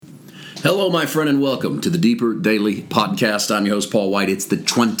Hello, my friend, and welcome to the Deeper Daily Podcast. I'm your host, Paul White. It's the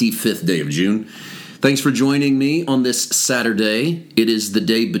 25th day of June. Thanks for joining me on this Saturday. It is the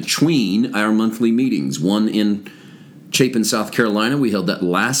day between our monthly meetings, one in Chapin, South Carolina. We held that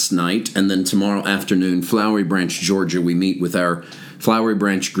last night, and then tomorrow afternoon, Flowery Branch, Georgia, we meet with our Flowery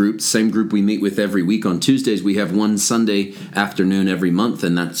Branch group, same group we meet with every week. On Tuesdays, we have one Sunday afternoon every month,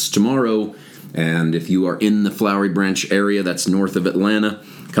 and that's tomorrow. And if you are in the Flowery Branch area, that's north of Atlanta,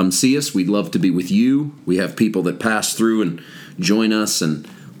 come see us. We'd love to be with you. We have people that pass through and join us, and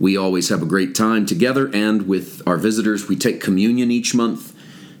we always have a great time together. And with our visitors, we take communion each month,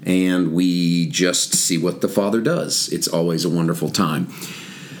 and we just see what the Father does. It's always a wonderful time.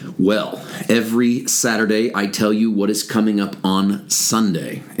 Well, every Saturday, I tell you what is coming up on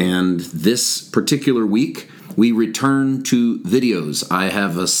Sunday. And this particular week, we return to videos. I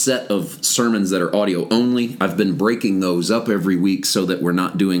have a set of sermons that are audio only. I've been breaking those up every week so that we're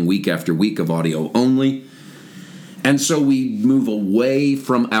not doing week after week of audio only. And so we move away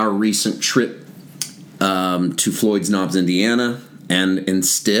from our recent trip to Floyd's Knobs, Indiana, and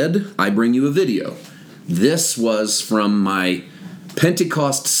instead I bring you a video. This was from my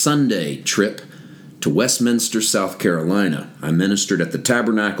Pentecost Sunday trip to Westminster, South Carolina. I ministered at the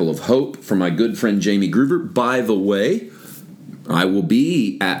Tabernacle of Hope for my good friend Jamie Groover. By the way, I will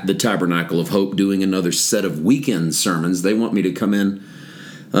be at the Tabernacle of Hope doing another set of weekend sermons. They want me to come in.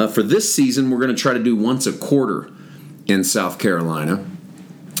 For this season, we're going to try to do once a quarter in South Carolina.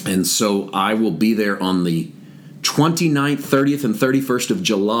 And so I will be there on the 29th, 30th, and 31st of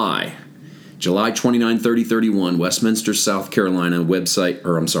July. July 29, 30, 31, Westminster, South Carolina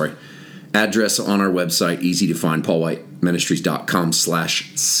address on our website, easy to find,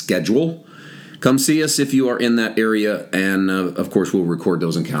 paulwhiteministries.com/schedule. Come see us if you are in that area, and of course we'll record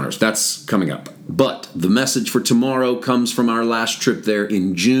those encounters. That's coming up. But the message for tomorrow comes from our last trip there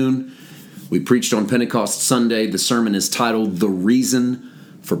in June. We preached on Pentecost Sunday. The sermon is titled The Reason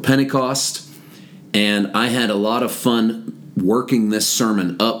for Pentecost, and I had a lot of fun working this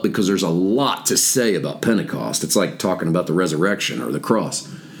sermon up because there's a lot to say about Pentecost. It's like talking about the resurrection or the cross.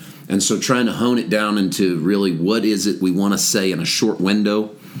 And so trying to hone it down into really what is it we want to say in a short window.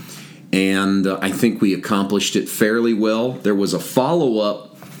 And I think we accomplished it fairly well. There was a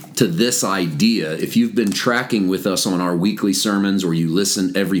follow-up to this idea. If you've been tracking with us on our weekly sermons or you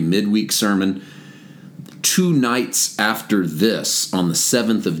listen every midweek sermon, 2 nights after this, on the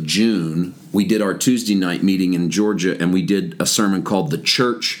 7th of June, we did our Tuesday night meeting in Georgia, and we did a sermon called The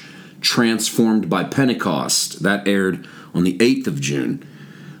Church Transformed by Pentecost. That aired on the 8th of June.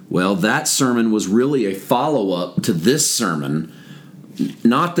 Well, that sermon was really a follow-up to this sermon.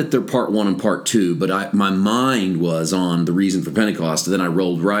 Not that they're part 1 and part 2, but my mind was on the reason for Pentecost, and then I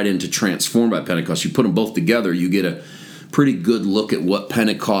rolled right into Transformed by Pentecost. You put them both together, you get a pretty good look at what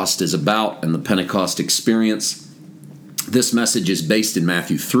Pentecost is about and the Pentecost experience. This message is based in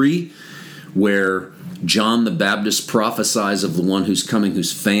Matthew 3, where John the Baptist prophesies of the one who's coming,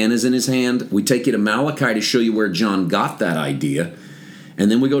 whose fan is in his hand. We take you to Malachi to show you where John got that idea. And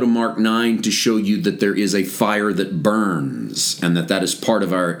then we go to Mark 9 to show you that there is a fire that burns and that is part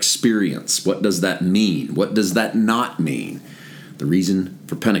of our experience. What does that mean? What does that not mean? The reason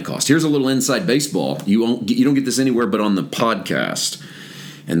for Pentecost. Here's a little inside baseball. You don't get this anywhere but on the podcast.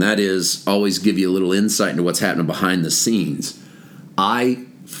 And that is always give you a little insight into what's happening behind the scenes. I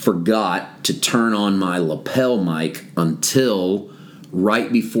forgot to turn on my lapel mic until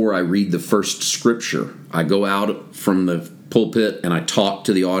right before I read the first scripture. I go out from the pulpit and I talk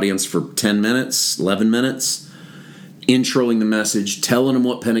to the audience for 10 minutes, 11 minutes, introing the message, telling them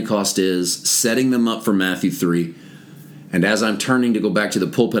what Pentecost is, setting them up for Matthew 3. And as I'm turning to go back to the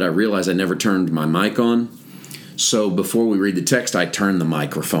pulpit, I realize I never turned my mic on. So before we read the text, I turn the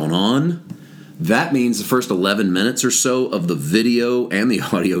microphone on. That means the first 11 minutes or so of the video and the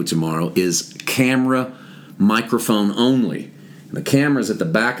audio tomorrow is camera microphone only. And the camera's at the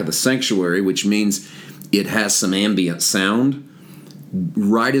back of the sanctuary, which means it has some ambient sound.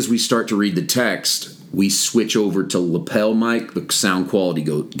 Right as we start to read the text, we switch over to lapel mic. The sound quality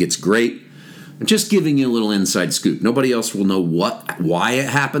gets great. I'm just giving you a little inside scoop. Nobody else will know why it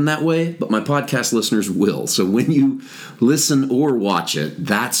happened that way, but my podcast listeners will. So when you listen or watch it,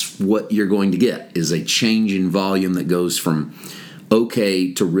 that's what you're going to get, is a change in volume that goes from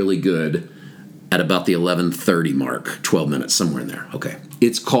okay to really good at about the 11:30 mark, 12 minutes, somewhere in there. Okay.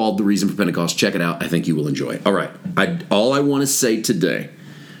 It's called The Reason for Pentecost. Check it out. I think you will enjoy it. All right. All I want to say today,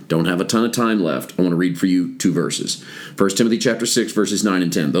 don't have a ton of time left. I want to read for you 2 verses. 1 Timothy chapter 6, verses 9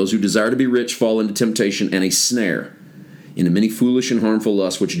 and 10. Those who desire to be rich fall into temptation and a snare, into many foolish and harmful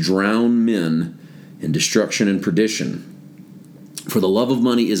lusts which drown men in destruction and perdition. For the love of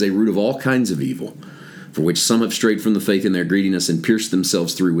money is a root of all kinds of evil, for which some have strayed from the faith in their greediness and pierced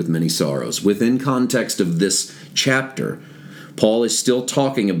themselves through with many sorrows. Within context of this chapter, Paul is still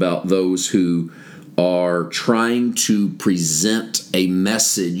talking about those who are trying to present a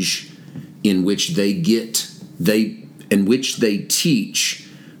message in which they teach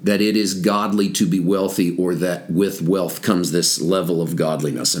that it is godly to be wealthy, or that with wealth comes this level of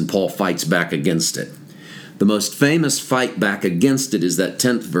godliness, and Paul fights back against it. The most famous fight back against it is that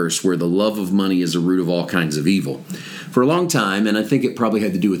 10th verse, where the love of money is a root of all kinds of evil. For a long time, and I think it probably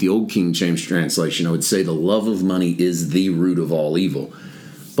had to do with the Old King James translation, I would say the love of money is the root of all evil.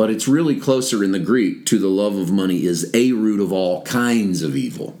 But it's really closer in the Greek to the love of money is a root of all kinds of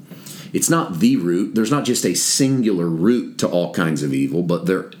evil. It's not the root. There's not just a singular root to all kinds of evil, but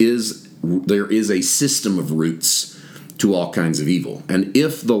there is a system of roots to all kinds of evil. And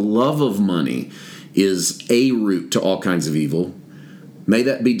if the love of money is a root to all kinds of evil, may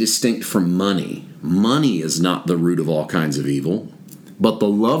that be distinct from money. Money is not the root of all kinds of evil, but the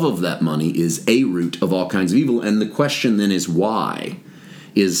love of that money is a root of all kinds of evil. And the question then is, why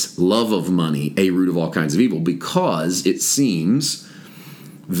is love of money a root of all kinds of evil? Because it seems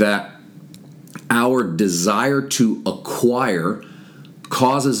that our desire to acquire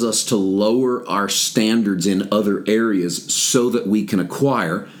causes us to lower our standards in other areas so that we can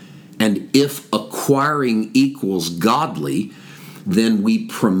acquire. And if acquiring equals godly, then we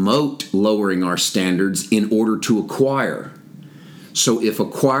promote lowering our standards in order to acquire. So if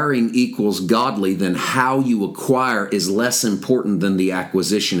acquiring equals godly, then how you acquire is less important than the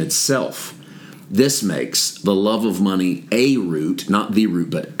acquisition itself. This makes the love of money a root, not the root,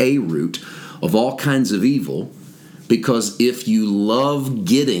 but a root of all kinds of evil, because if you love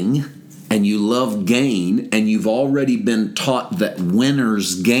getting and you love gain, and you've already been taught that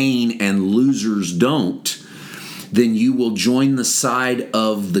winners gain and losers don't, then you will join the side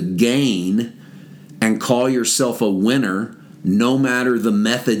of the gain and call yourself a winner no matter the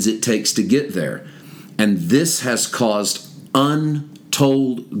methods it takes to get there. And this has caused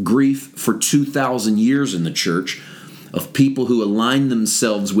untold grief for 2,000 years in the church of people who align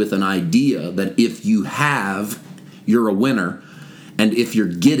themselves with an idea that if you have, you're a winner, and if you're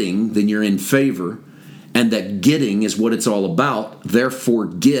getting, then you're in favor, and that getting is what it's all about. Therefore,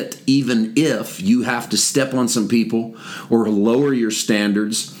 get, even if you have to step on some people or lower your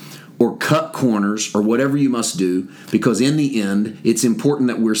standards or cut corners or whatever you must do, because in the end, it's important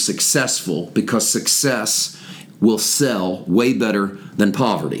that we're successful, because success will sell way better than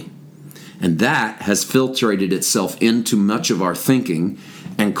poverty. And that has filtrated itself into much of our thinking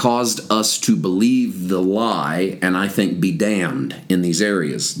and caused us to believe the lie, and I think be damned in these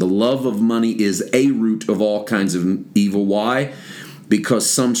areas. The love of money is a root of all kinds of evil. Why? Because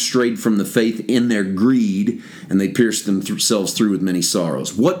some strayed from the faith in their greed, and they pierced themselves through with many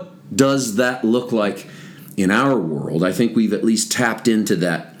sorrows. What does that look like in our world? I think we've at least tapped into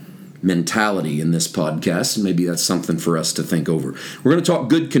that mentality in this podcast, and maybe that's something for us to think over. We're going to talk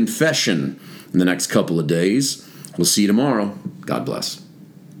good confession in the next couple of days. We'll see you tomorrow. God bless.